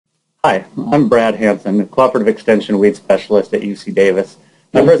Hi, I'm Brad Hanson, a Cooperative Extension Weed Specialist at UC Davis.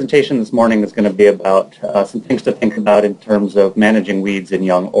 My presentation this morning is going to be about some things to think about in terms of managing weeds in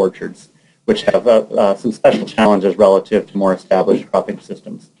young orchards, which have some special challenges relative to more established cropping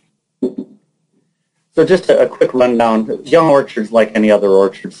systems. So just a quick rundown. Young orchards, like any other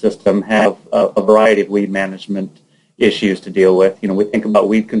orchard system, have a variety of weed management issues to deal with. We think about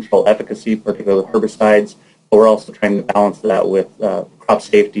weed control efficacy, particularly with herbicides, but we're also trying to balance that with crop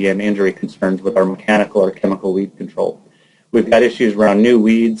safety and injury concerns with our mechanical or chemical weed control. We've got issues around new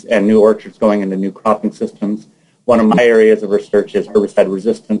weeds and new orchards going into new cropping systems. One of my areas of research is herbicide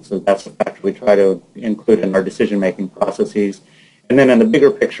resistance, so that's a factor we try to include in our decision-making processes. And then in the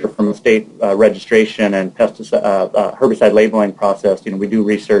bigger picture from a state registration and herbicide labeling process, we do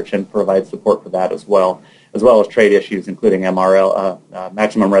research and provide support for that as well as trade issues, including MRL,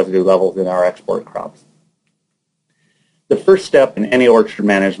 maximum residue levels in our export crops. The first step in any orchard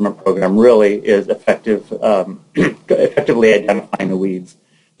management program really is effectively identifying the weeds.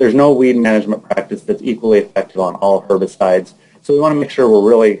 There's no weed management practice that's equally effective on all herbicides, so we want to make sure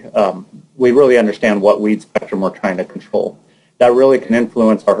we really understand what weed spectrum we're trying to control. That really can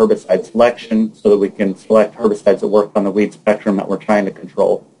influence our herbicide selection so that we can select herbicides that work on the weed spectrum that we're trying to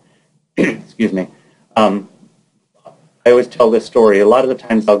control. Excuse me. I always tell this story. A lot of the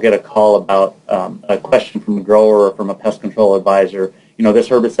times I'll get a call about a question from a grower or from a pest control advisor. This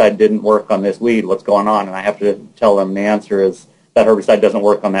herbicide didn't work on this weed. What's going on? And I have to tell them the answer is that herbicide doesn't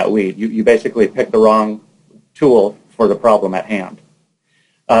work on that weed. You basically picked the wrong tool for the problem at hand.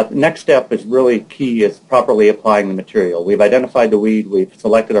 The next step is really key is properly applying the material. We've identified the weed. We've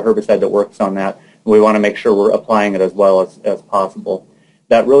selected a herbicide that works on that. And we want to make sure we're applying it as well as possible.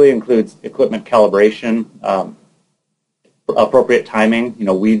 That really includes equipment calibration, appropriate timing,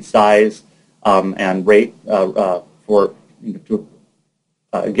 weed size and rate to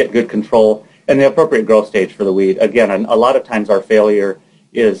get good control, and the appropriate growth stage for the weed. Again, a lot of times our failure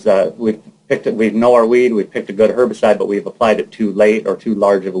is we know our weed, we've picked a good herbicide, but we've applied it too late or too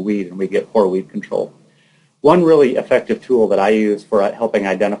large of a weed, and we get poor weed control. One really effective tool that I use for helping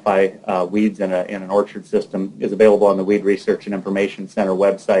identify weeds in an orchard system is available on the Weed Research and Information Center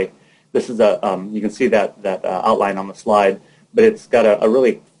website. This is you can see that outline on the slide, but it's got a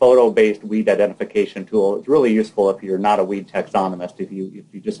really photo-based weed identification tool. It's really useful if you're not a weed taxonomist, if you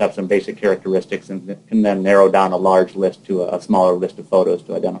just have some basic characteristics and can then narrow down a large list to a smaller list of photos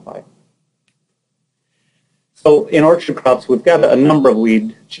to identify. So in orchard crops, we've got a number of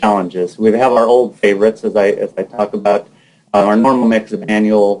weed challenges. We have our old favorites, as I talk about, our normal mix of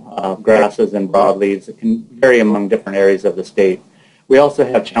annual grasses and broadleaves. It can vary among different areas of the state. We also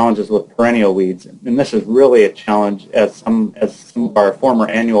have challenges with perennial weeds, and this is really a challenge as some of our former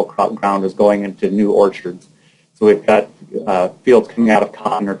annual crop ground is going into new orchards. So we've got fields coming out of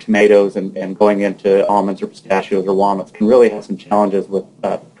cotton or tomatoes and going into almonds or pistachios or walnuts can really have some challenges with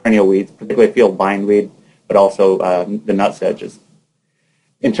perennial weeds, particularly field bindweed, but also the nut sedges.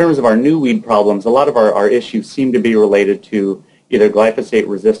 In terms of our new weed problems, a lot of our issues seem to be related to either glyphosate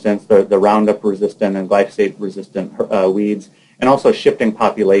resistance, the Roundup resistant and glyphosate resistant weeds, and also shifting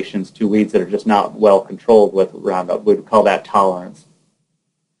populations to weeds that are just not well controlled with Roundup. We would call that tolerance.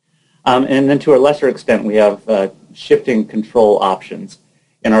 And then to a lesser extent, we have shifting control options.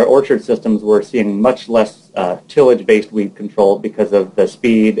 In our orchard systems, we're seeing much less tillage-based weed control because of the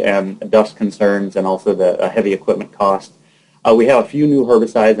speed and dust concerns and also the heavy equipment cost. We have a few new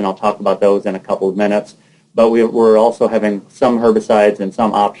herbicides, and I'll talk about those in a couple of minutes. But we're also having some herbicides and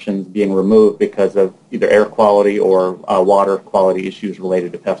some options being removed because of either air quality or water quality issues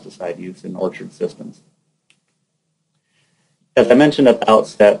related to pesticide use in orchard systems. As I mentioned at the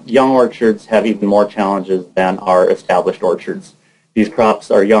outset, young orchards have even more challenges than our established orchards. These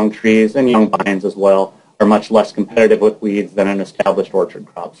crops are young trees, and young vines as well, are much less competitive with weeds than an established orchard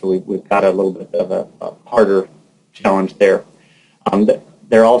crop. So we've got a little bit of a harder challenge there.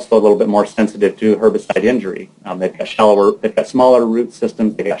 They're also a little bit more sensitive to herbicide injury. They've got smaller root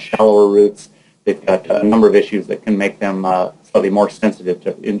systems, they've got shallower roots, they've got a number of issues that can make them slightly more sensitive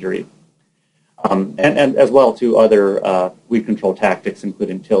to injury. And as well to other weed control tactics,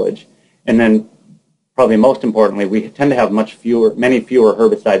 including tillage. And then probably most importantly, we tend to have many fewer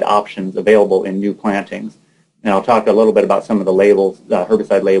herbicide options available in new plantings. And I'll talk a little bit about some of the labels,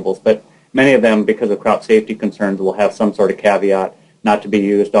 herbicide labels, but many of them, because of crop safety concerns, will have some sort of caveat not to be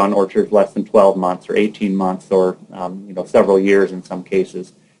used on orchards less than 12 months or 18 months or several years in some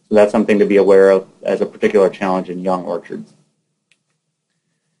cases. So that's something to be aware of as a particular challenge in young orchards.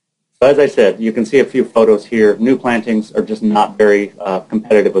 So as I said, you can see a few photos here. New plantings are just not very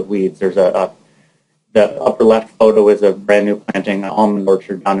competitive with weeds. There's The upper left photo is a brand new planting, an almond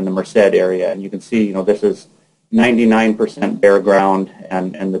orchard down in the Merced area, and you can see, this is 99% bare ground,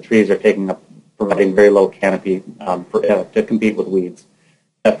 and the trees are providing very low canopy to compete with weeds.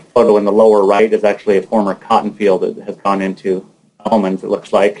 That photo in the lower right is actually a former cotton field that has gone into almonds, it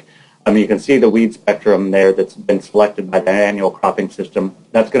looks like. You can see the weed spectrum there that's been selected by the annual cropping system.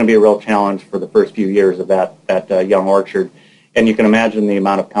 That's going to be a real challenge for the first few years of that young orchard. And you can imagine the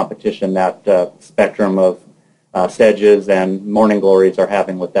amount of competition that spectrum of sedges and morning glories are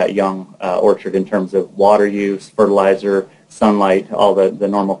having with that young orchard in terms of water use, fertilizer, sunlight, all the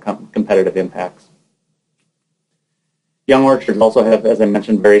normal competitive impacts. Young orchards also have, as I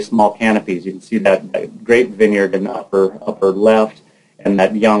mentioned, very small canopies. You can see that grape vineyard in the upper left and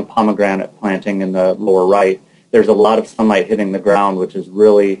that young pomegranate planting in the lower right. There's a lot of sunlight hitting the ground, which is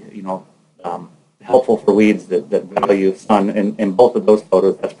really, helpful for weeds that value sun. In both of those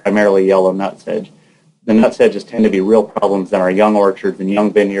photos, that's primarily yellow nutsedge. The nutsedges tend to be real problems in our young orchards and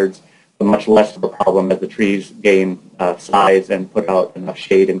young vineyards, but much less of a problem as the trees gain size and put out enough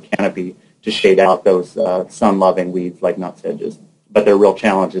shade and canopy to shade out those sun-loving weeds like nutsedges. But they're real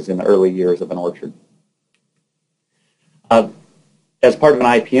challenges in the early years of an orchard. As part of an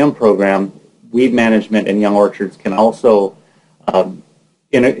IPM program, weed management in young orchards can also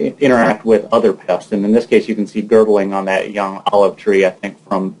interact with other pests. And in this case, you can see girdling on that young olive tree, I think,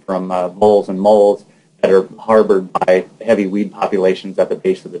 from voles and moles that are harbored by heavy weed populations at the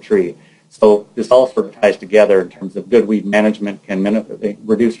base of the tree. So this all sort of ties together in terms of good weed management can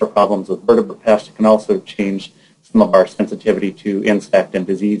reduce our problems with vertebrate pests. It can also change some of our sensitivity to insect and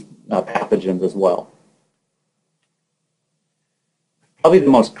disease pathogens as well. Probably the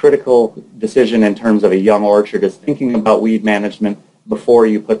most critical decision in terms of a young orchard is thinking about weed management before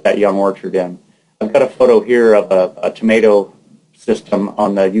you put that young orchard in. I've got a photo here of a tomato system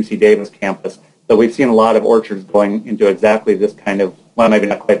on the UC Davis campus. So we've seen a lot of orchards going into exactly this kind of, well, maybe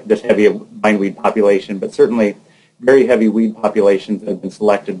not quite this heavy a bindweed population, but certainly very heavy weed populations that have been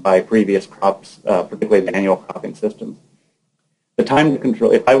selected by previous crops, particularly the annual cropping systems. The time to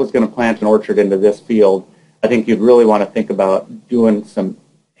control, if I was going to plant an orchard into this field, I think you'd really want to think about doing some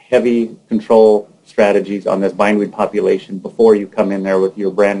heavy control strategies on this bindweed population before you come in there with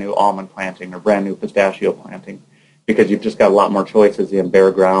your brand new almond planting or brand new pistachio planting, because you've just got a lot more choices in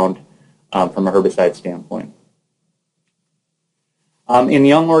bare ground from a herbicide standpoint. In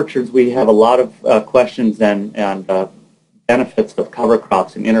young orchards, we have a lot of questions and benefits of cover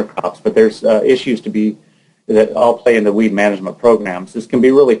crops and intercrops, but there's issues that all play in the weed management programs. This can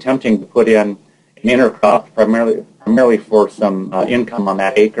be really tempting to put in an intercrop primarily for some income on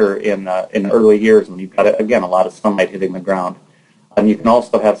that acre in early years when you've got, again, a lot of sunlight hitting the ground. You can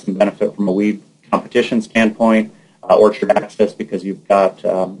also have some benefit from a weed competition standpoint, orchard access because you've got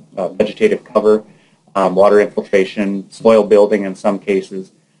vegetative cover, water infiltration, soil building in some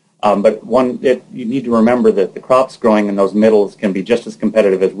cases. But you need to remember that the crops growing in those middles can be just as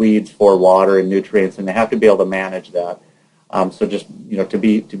competitive as weeds for water and nutrients, and they have to be able to manage that. So just to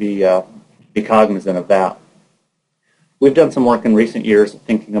be cognizant of that. We've done some work in recent years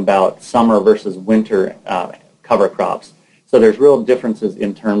thinking about summer versus winter cover crops. So there's real differences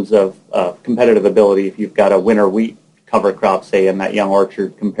in terms of competitive ability if you've got a winter wheat cover crop, say, in that young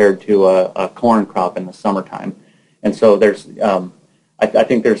orchard compared to a corn crop in the summertime. And so there's, I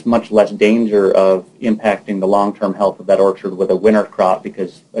think there's much less danger of impacting the long-term health of that orchard with a winter crop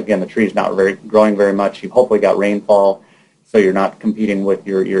because, again, the tree's not growing very much. You've hopefully got rainfall, so you're not competing with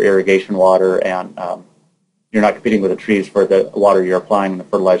your irrigation water, and you're not competing with the trees for the water you're applying and the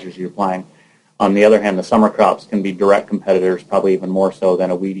fertilizers you're applying. On the other hand, the summer crops can be direct competitors, probably even more so than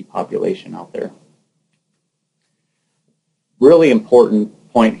a weedy population out there. Really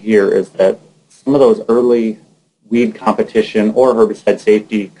important point here is that some of those early weed competition or herbicide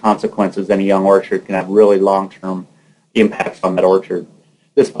safety consequences in a young orchard can have really long-term impacts on that orchard.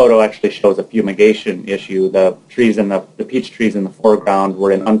 This photo actually shows a fumigation issue. The peach trees in the foreground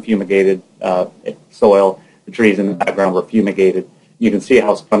were in unfumigated soil. The trees in the background were fumigated. You can see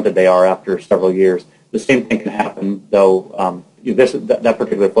how stunted they are after several years. The same thing can happen, though that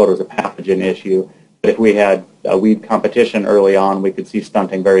particular photo is a pathogen issue. But if we had a weed competition early on, we could see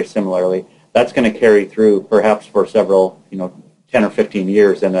stunting very similarly. That's going to carry through perhaps for several, 10 or 15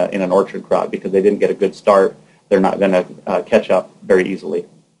 years in an orchard crop because they didn't get a good start. They're not going to catch up very easily.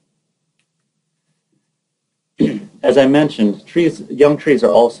 As I mentioned, young trees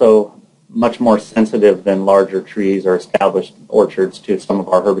are also much more sensitive than larger trees or established orchards to some of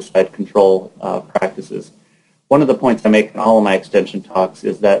our herbicide control practices. One of the points I make in all of my extension talks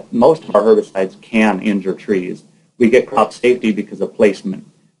is that most of our herbicides can injure trees. We get crop safety because of placement.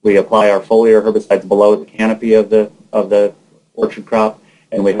 We apply our foliar herbicides below the canopy of the orchard crop,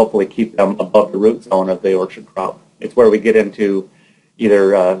 and we hopefully keep them above the root zone of the orchard crop. It's where we get into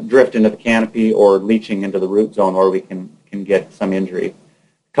either drift into the canopy or leaching into the root zone where we can get some injury.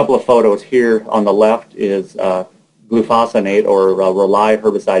 A couple of photos here on the left is glufosinate or rely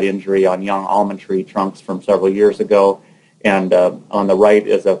herbicide injury on young almond tree trunks from several years ago. And on the right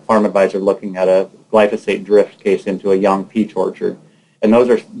is a farm advisor looking at a glyphosate drift case into a young peach orchard. And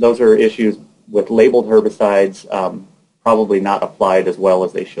those are issues with labeled herbicides probably not applied as well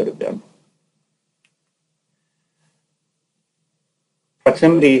as they should have been.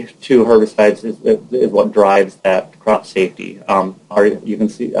 Proximity to herbicides is what drives that crop safety. You can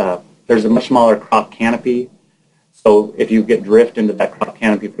see there's a much smaller crop canopy. So if you get drift into that crop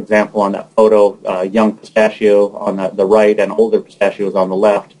canopy, for example, on that photo, young pistachio on the right and older pistachios on the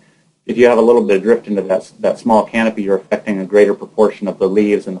left, if you have a little bit of drift into that small canopy, you're affecting a greater proportion of the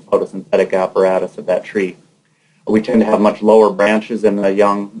leaves and the photosynthetic apparatus of that tree. We tend to have much lower branches in the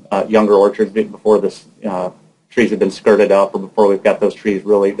younger orchards before this trees have been skirted up or before we've got those trees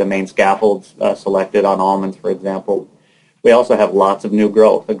really the main scaffolds selected on almonds, for example. We also have lots of new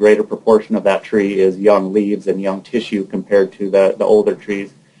growth. A greater proportion of that tree is young leaves and young tissue compared to the older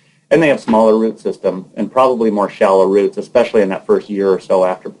trees. And they have smaller root system and probably more shallow roots, especially in that first year or so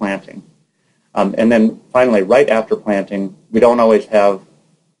after planting. And then finally, right after planting, we don't always have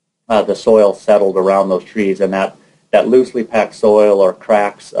the soil settled around those trees, and that loosely packed soil or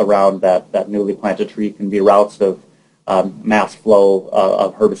cracks around that newly planted tree can be routes of mass flow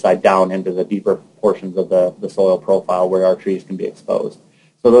of herbicide down into the deeper portions of the soil profile where our trees can be exposed.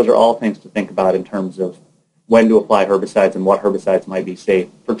 So those are all things to think about in terms of when to apply herbicides and what herbicides might be safe,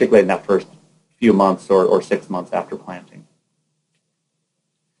 particularly in that first few months or 6 months after planting.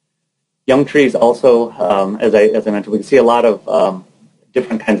 Young trees also, as I mentioned, we can see a lot of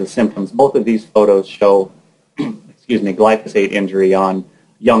different kinds of symptoms. Both of these photos show glyphosate injury on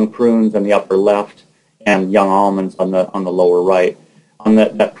young prunes on the upper left and young almonds on the lower right. On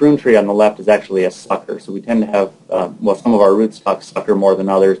that prune tree on the left is actually a sucker, so we tend to have, some of our rootstocks sucker more than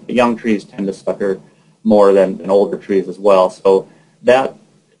others, but young trees tend to sucker more than older trees as well. So that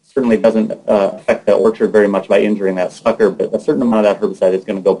certainly doesn't affect the orchard very much by injuring that sucker, but a certain amount of that herbicide is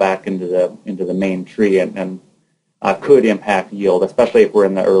going to go back into the main tree and could impact yield, especially if we're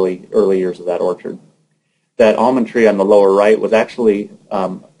in the early years of that orchard. That almond tree on the lower right was actually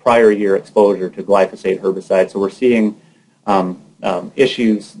prior year exposure to glyphosate herbicide, so we're seeing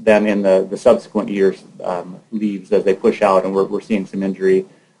issues then in the subsequent years' leaves as they push out, and we're seeing some injury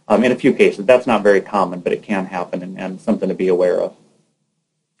in a few cases. That's not very common, but it can happen and something to be aware of.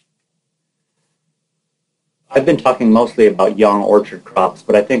 I've been talking mostly about young orchard crops,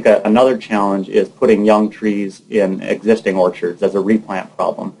 but I think another challenge is putting young trees in existing orchards as a replant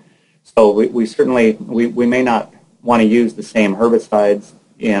problem. So we may not want to use the same herbicides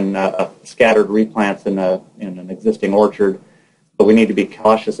in scattered replants in an existing orchard, but we need to be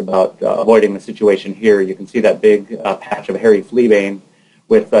cautious about avoiding the situation here. You can see that big patch of hairy fleabane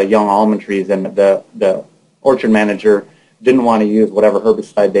with young almond trees, and the orchard manager didn't want to use whatever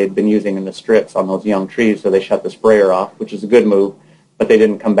herbicide they'd been using in the strips on those young trees, so they shut the sprayer off, which is a good move, but they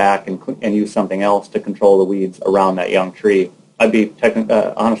didn't come back and use something else to control the weeds around that young tree.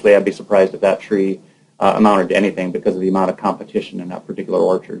 Honestly, I'd be surprised if that tree amounted to anything because of the amount of competition in that particular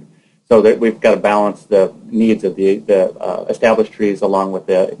orchard. So that we've got to balance the needs of the established trees along with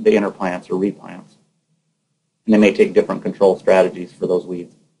the inner plants or replants. And they may take different control strategies for those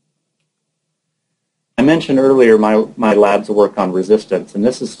weeds. I mentioned earlier my lab's work on resistance, and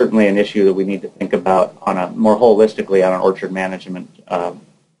this is certainly an issue that we need to think about more holistically on an orchard management,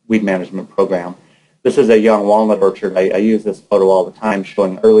 weed management program. This is a young walnut orchard. I use this photo all the time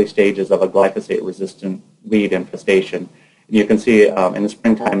showing early stages of a glyphosate-resistant weed infestation. And you can see in the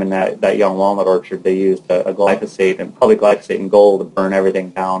springtime in that young walnut orchard, they used a glyphosate and probably glyphosate and gold to burn everything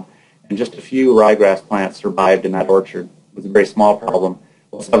down. And just a few ryegrass plants survived in that orchard. It was a very small problem.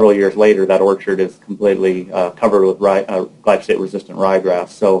 Well, several years later, that orchard is completely covered with glyphosate-resistant ryegrass.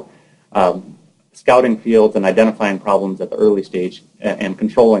 So scouting fields and identifying problems at the early stage and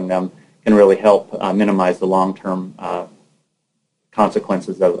controlling them can really help minimize the long-term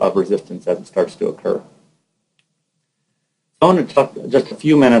consequences of resistance as it starts to occur. I want to talk just a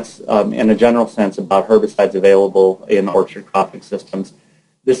few minutes in a general sense about herbicides available in orchard cropping systems.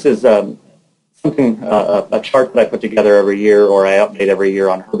 This is a chart that I put together every year, or I update every year,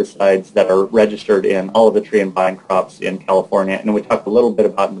 on herbicides that are registered in all of the tree and vine crops in California. And we talked a little bit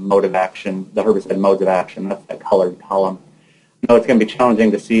about the mode of action, the herbicide modes of action. That's that colored column. I know it's going to be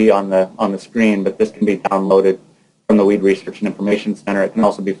challenging to see on the screen, but this can be downloaded from the Weed Research and Information Center. It can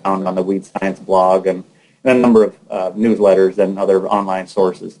also be found on the Weed Science blog and a number of newsletters and other online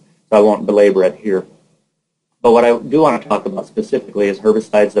sources. So I won't belabor it here. But what I do want to talk about specifically is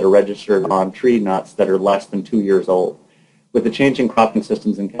herbicides that are registered on tree nuts that are less than 2 years old. With the changing cropping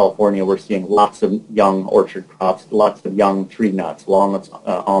systems in California, we're seeing lots of young orchard crops, lots of young tree nuts, walnuts,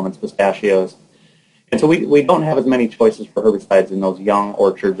 almonds, pistachios. And so we don't have as many choices for herbicides in those young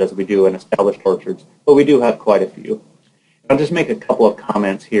orchards as we do in established orchards, but we do have quite a few. I'll just make a couple of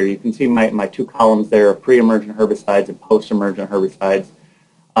comments here. You can see my two columns there of pre-emergent herbicides and post-emergent herbicides.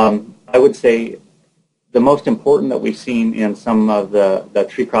 I would say the most important that we've seen in some of the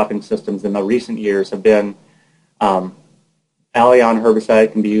tree cropping systems in the recent years have been Allion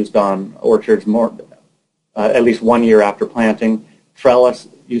herbicide can be used on orchards at least 1 year after planting. Trellis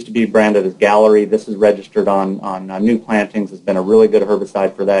used to be branded as Gallery. This is registered on new plantings. Has been a really good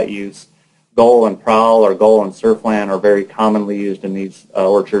herbicide for that use. Goal and Prowl or Goal and Surflan are very commonly used in these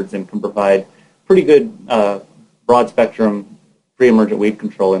orchards and can provide pretty good broad spectrum pre-emergent weed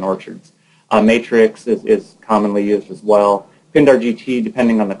control in orchards. Matrix is commonly used as well. Pindar GT,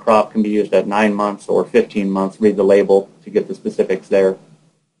 depending on the crop, can be used at 9 months or 15 months. Read the label to get the specifics there.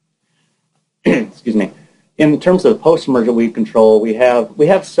 Excuse me. In terms of post-emergent weed control, we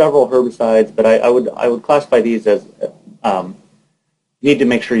have several herbicides, but I would classify these as need to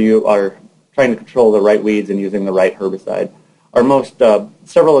make sure you are trying to control the right weeds and using the right herbicide.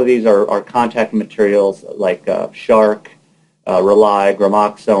 Several of these are contact materials like Shark, Rely,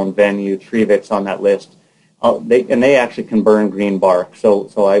 Gramoxone, Venue, Trevix on that list. They actually can burn green bark. So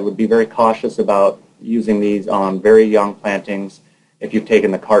I would be very cautious about using these on very young plantings if you've taken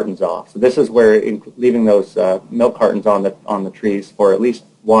the cartons off. So this is where leaving those milk cartons on the trees for at least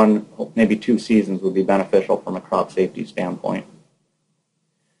 1, maybe 2 seasons would be beneficial from a crop safety standpoint.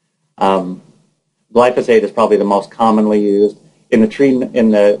 Glyphosate is probably the most commonly used. In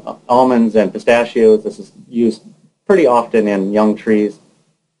the almonds and pistachios, this is used pretty often in young trees.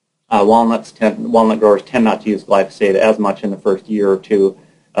 Walnut growers tend not to use glyphosate as much in the first year or two,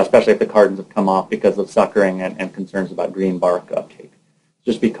 especially if the cartons have come off because of suckering and concerns about green bark uptake.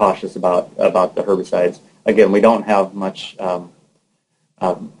 Just be cautious about the herbicides. Again, we don't have much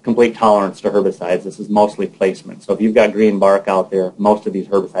complete tolerance to herbicides. This is mostly placement. So if you've got green bark out there, most of these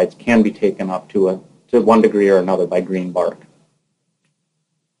herbicides can be taken up to 1 degree or another by green bark.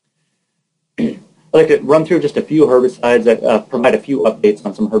 I'd like to run through just a few herbicides that provide a few updates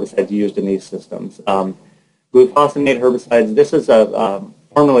on some herbicides used in these systems. Glufosinate herbicides, this is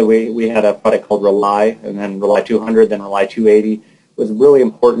formerly we had a product called Rely, and then Rely 200, then Rely 280. It was really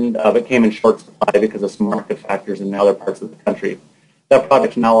important, but it came in short supply because of some market factors in other parts of the country. That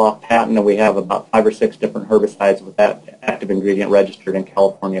product's now off patent, and we have about 5 or 6 different herbicides with that active ingredient registered in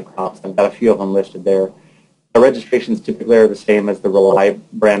California crops. I've got a few of them listed there. The registrations typically are the same as the Rely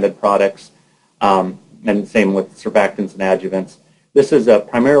branded products. And same with surfactants and adjuvants. This is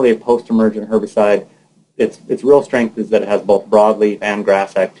primarily a post-emergent herbicide. Its real strength is that it has both broadleaf and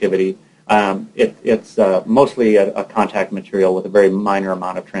grass activity. It's mostly a contact material with a very minor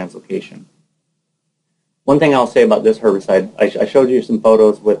amount of translocation. One thing I'll say about this herbicide, I showed you some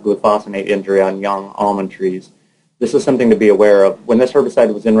photos with glufosinate injury on young almond trees. This is something to be aware of. When this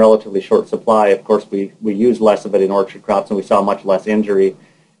herbicide was in relatively short supply, of course, we used less of it in orchard crops and we saw much less injury.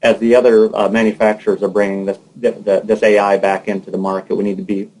 As the other manufacturers are bringing this AI back into the market, we need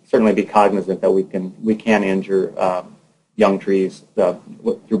to certainly be cognizant that we can injure young trees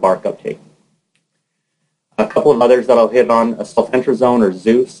through bark uptake. A couple of others that I'll hit on, sulfentrazone or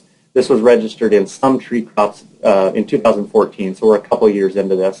Zeus. This was registered in some tree crops in 2014, so we're a couple of years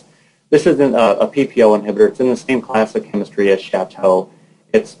into this. This isn't a PPO inhibitor. It's in the same class of chemistry as Chateau.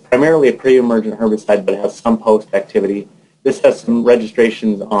 It's primarily a pre-emergent herbicide, but it has some post-activity. This has some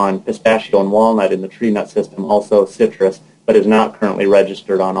registrations on pistachio and walnut in the tree nut system, also citrus, but is not currently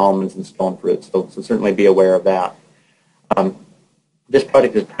registered on almonds and stone fruits, so certainly be aware of that. This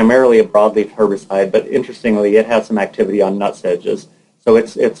product is primarily a broadleaf herbicide, but interestingly, it has some activity on nutsedges. So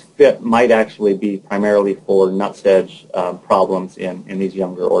its fit might actually be primarily for nutsedge problems in these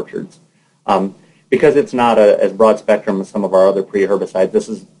younger orchards. Because it's not as broad spectrum as some of our other pre-herbicides, this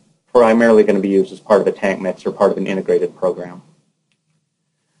is primarily going to be used as part of a tank mix or part of an integrated program.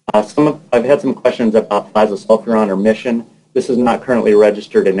 I've had some questions about plazosulfuron or Mission. This is not currently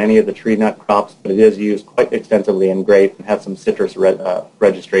registered in any of the tree nut crops, but it is used quite extensively in grape and has some citrus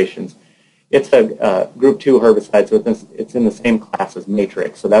registrations. It's a group 2 herbicide, so it's in the same class as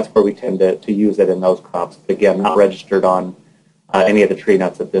Matrix, so that's where we tend to use it in those crops. But again, not registered on any of the tree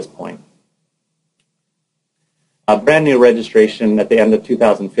nuts at this point. Brand new registration at the end of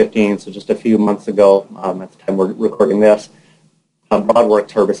 2015, so just a few months ago, at the time we're recording this,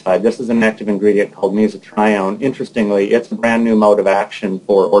 Broadworks herbicide. This is an active ingredient called mesotrione. Interestingly, it's a brand new mode of action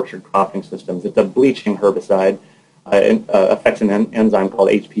for orchard cropping systems. It's a bleaching herbicide. It affects an enzyme called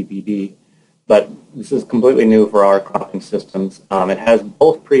HPPD, but this is completely new for our cropping systems. It has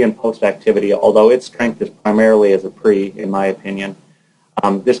both pre and post activity, although its strength is primarily as a pre, in my opinion.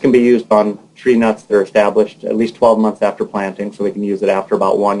 This can be used on tree nuts that are established at least 12 months after planting, so we can use it after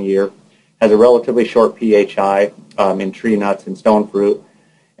about 1 year. Has a relatively short pHi in tree nuts and stone fruit,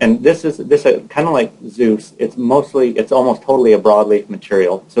 and this is kind of like Zeus. It's almost totally a broadleaf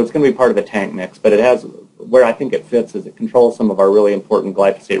material, so it's going to be part of the tank mix. But it has, where I think it fits is it controls some of our really important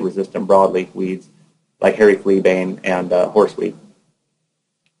glyphosate-resistant broadleaf weeds like hairy fleabane and horseweed.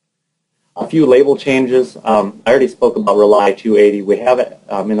 A few label changes. I already spoke about Rely 280. We have it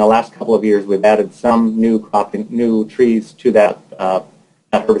in the last couple of years. We've added some new trees to that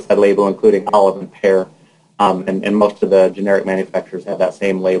herbicide label, including olive and pear, and most of the generic manufacturers have that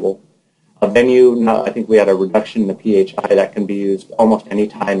same label. Venue, I think we had a reduction in the pHi that can be used almost any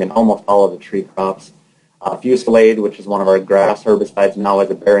time in almost all of the tree crops. Fusilade, which is one of our grass herbicides, now has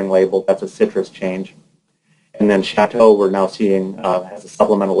a bearing label. That's a citrus change. And then Chateau, we're now seeing has a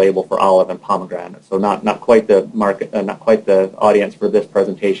supplemental label for olive and pomegranate. So not quite the market, not quite the audience for this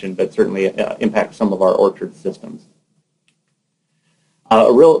presentation, but certainly impacts some of our orchard systems.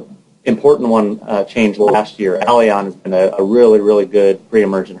 A real important one changed last year. Allion has been a really good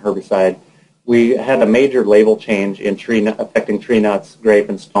pre-emergent herbicide. We had a major label change in affecting tree nuts, grape,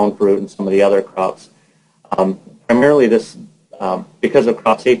 and stone fruit, and some of the other crops. Primarily, this because of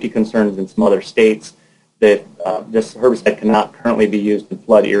crop safety concerns in some other states, that this herbicide cannot currently be used in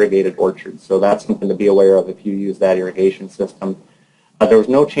flood irrigated orchards. So that's something to be aware of if you use that irrigation system. There was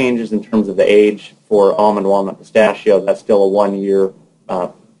no changes in terms of the age for almond, walnut, pistachio. That's still a 1 year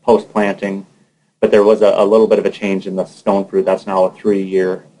post-planting, but there was a little bit of a change in the stone fruit. That's now a 3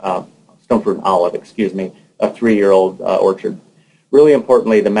 year, stone fruit and olive, excuse me, a 3-year-old orchard. Really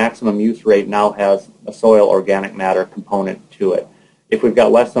importantly, the maximum use rate now has a soil organic matter component to it. If we've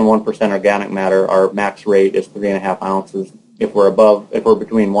got less than 1% organic matter, our max rate is 3.5 ounces. If we're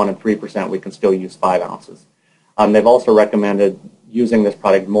between 1 and 3%, we can still use 5 ounces. They've also recommended using this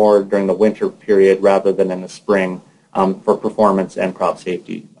product more during the winter period rather than in the spring for performance and crop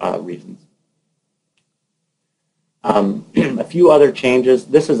safety reasons. A few other changes.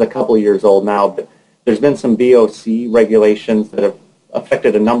 This is a couple years old now, but there's been some VOC regulations that have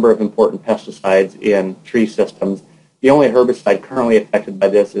affected a number of important pesticides in tree systems. The only herbicide currently affected by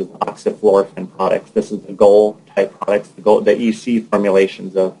this is oxyfluorphan products. This is the Goal type products, the EC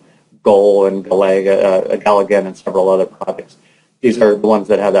formulations of Goal and Galagan and several other products. These are the ones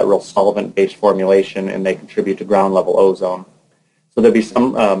that have that real solvent-based formulation, and they contribute to ground-level ozone. So there'll be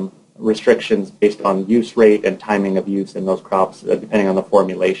some restrictions based on use rate and timing of use in those crops, depending on the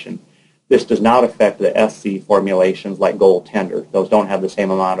formulation. This does not affect the SC formulations like Gold Tender. Those don't have the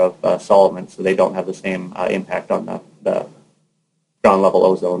same amount of solvent, so they don't have the same impact on the ground-level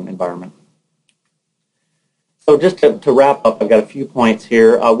ozone environment. So just to wrap up, I've got a few points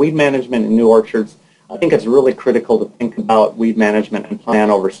here. Weed management in new orchards. I think it's really critical to think about weed management and plan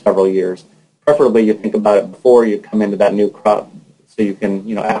over several years. Preferably you think about it before you come into that new crop, so you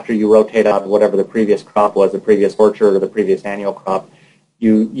can, after you rotate out whatever the previous crop was, the previous orchard or the previous annual crop,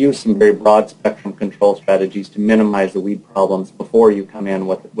 you use some very broad spectrum control strategies to minimize the weed problems before you come in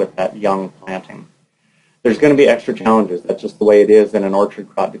with that young planting. There's going to be extra challenges. That's just the way it is in an orchard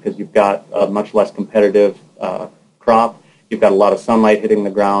crop because you've got a much less competitive crop. You've got a lot of sunlight hitting the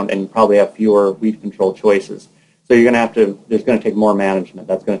ground, and you probably have fewer weed control choices. So you're going to there's going to take more management.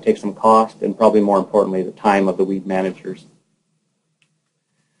 That's going to take some cost and probably more importantly, the time of the weed managers.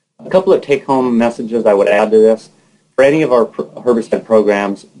 A couple of take-home messages I would add to this. For any of our herbicide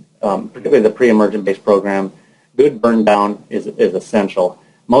programs, particularly the pre-emergent based program, good burn down is essential.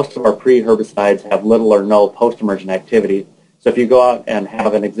 Most of our pre-herbicides have little or no post-emergent activity. So if you go out and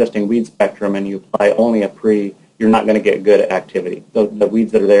have an existing weed spectrum and you apply only a pre, you're not going to get good activity. The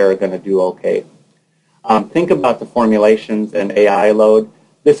weeds that are there are going to do okay. Think about the formulations and AI load.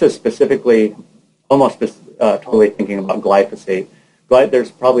 This is specifically almost totally thinking about glyphosate.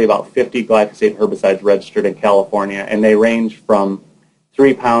 There's probably about 50 glyphosate herbicides registered in California, and they range from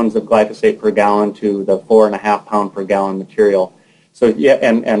 3 pounds of glyphosate per gallon to the 4.5 pound per gallon material. So yeah,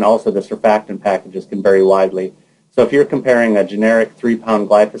 and also the surfactant packages can vary widely. So if you're comparing a generic 3-pound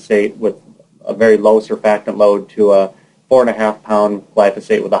glyphosate with a very low surfactant load to a 4.5 pound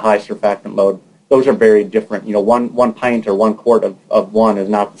glyphosate with a high surfactant load, those are very different. You know, one pint or 1 quart of one is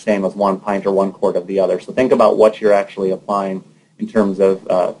not the same as 1 pint or 1 quart of the other. So think about what you're actually applying in terms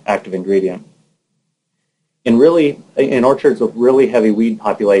of active ingredient. In orchards with really heavy weed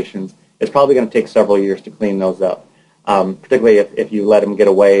populations, it's probably going to take several years to clean those up. Particularly if you let them get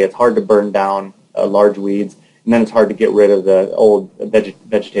away, it's hard to burn down large weeds, and then it's hard to get rid of the old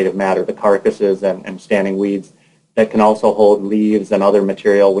vegetative matter, the carcasses and standing weeds that can also hold leaves and other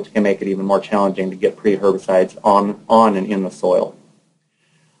material, which can make it even more challenging to get pre-herbicides on and in the soil.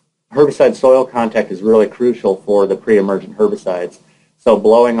 Herbicide-soil contact is really crucial for the pre-emergent herbicides. So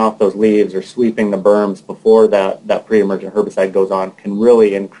blowing off those leaves or sweeping the berms before that pre-emergent herbicide goes on can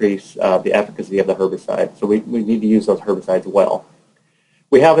really increase the efficacy of the herbicide. So we need to use those herbicides well.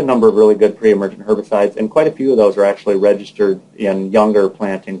 We have a number of really good pre-emergent herbicides, and quite a few of those are actually registered in younger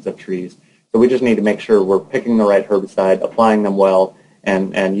plantings of trees. So we just need to make sure we're picking the right herbicide, applying them well,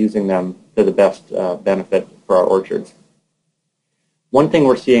 and using them to the best benefit for our orchards. One thing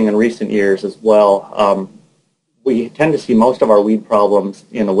we're seeing in recent years as well, we tend to see most of our weed problems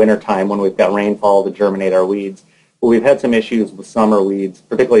in the wintertime when we've got rainfall to germinate our weeds. But we've had some issues with summer weeds,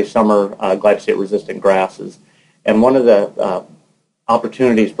 particularly summer glyphosate-resistant grasses. And one of the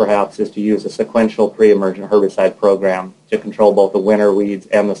opportunities perhaps is to use a sequential pre-emergent herbicide program to control both the winter weeds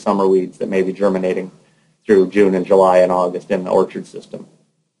and the summer weeds that may be germinating through June and July and August in the orchard system.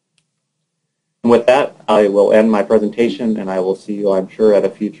 And with that, I will end my presentation, and I will see you, I'm sure, at a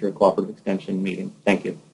future Cooperative Extension meeting. Thank you.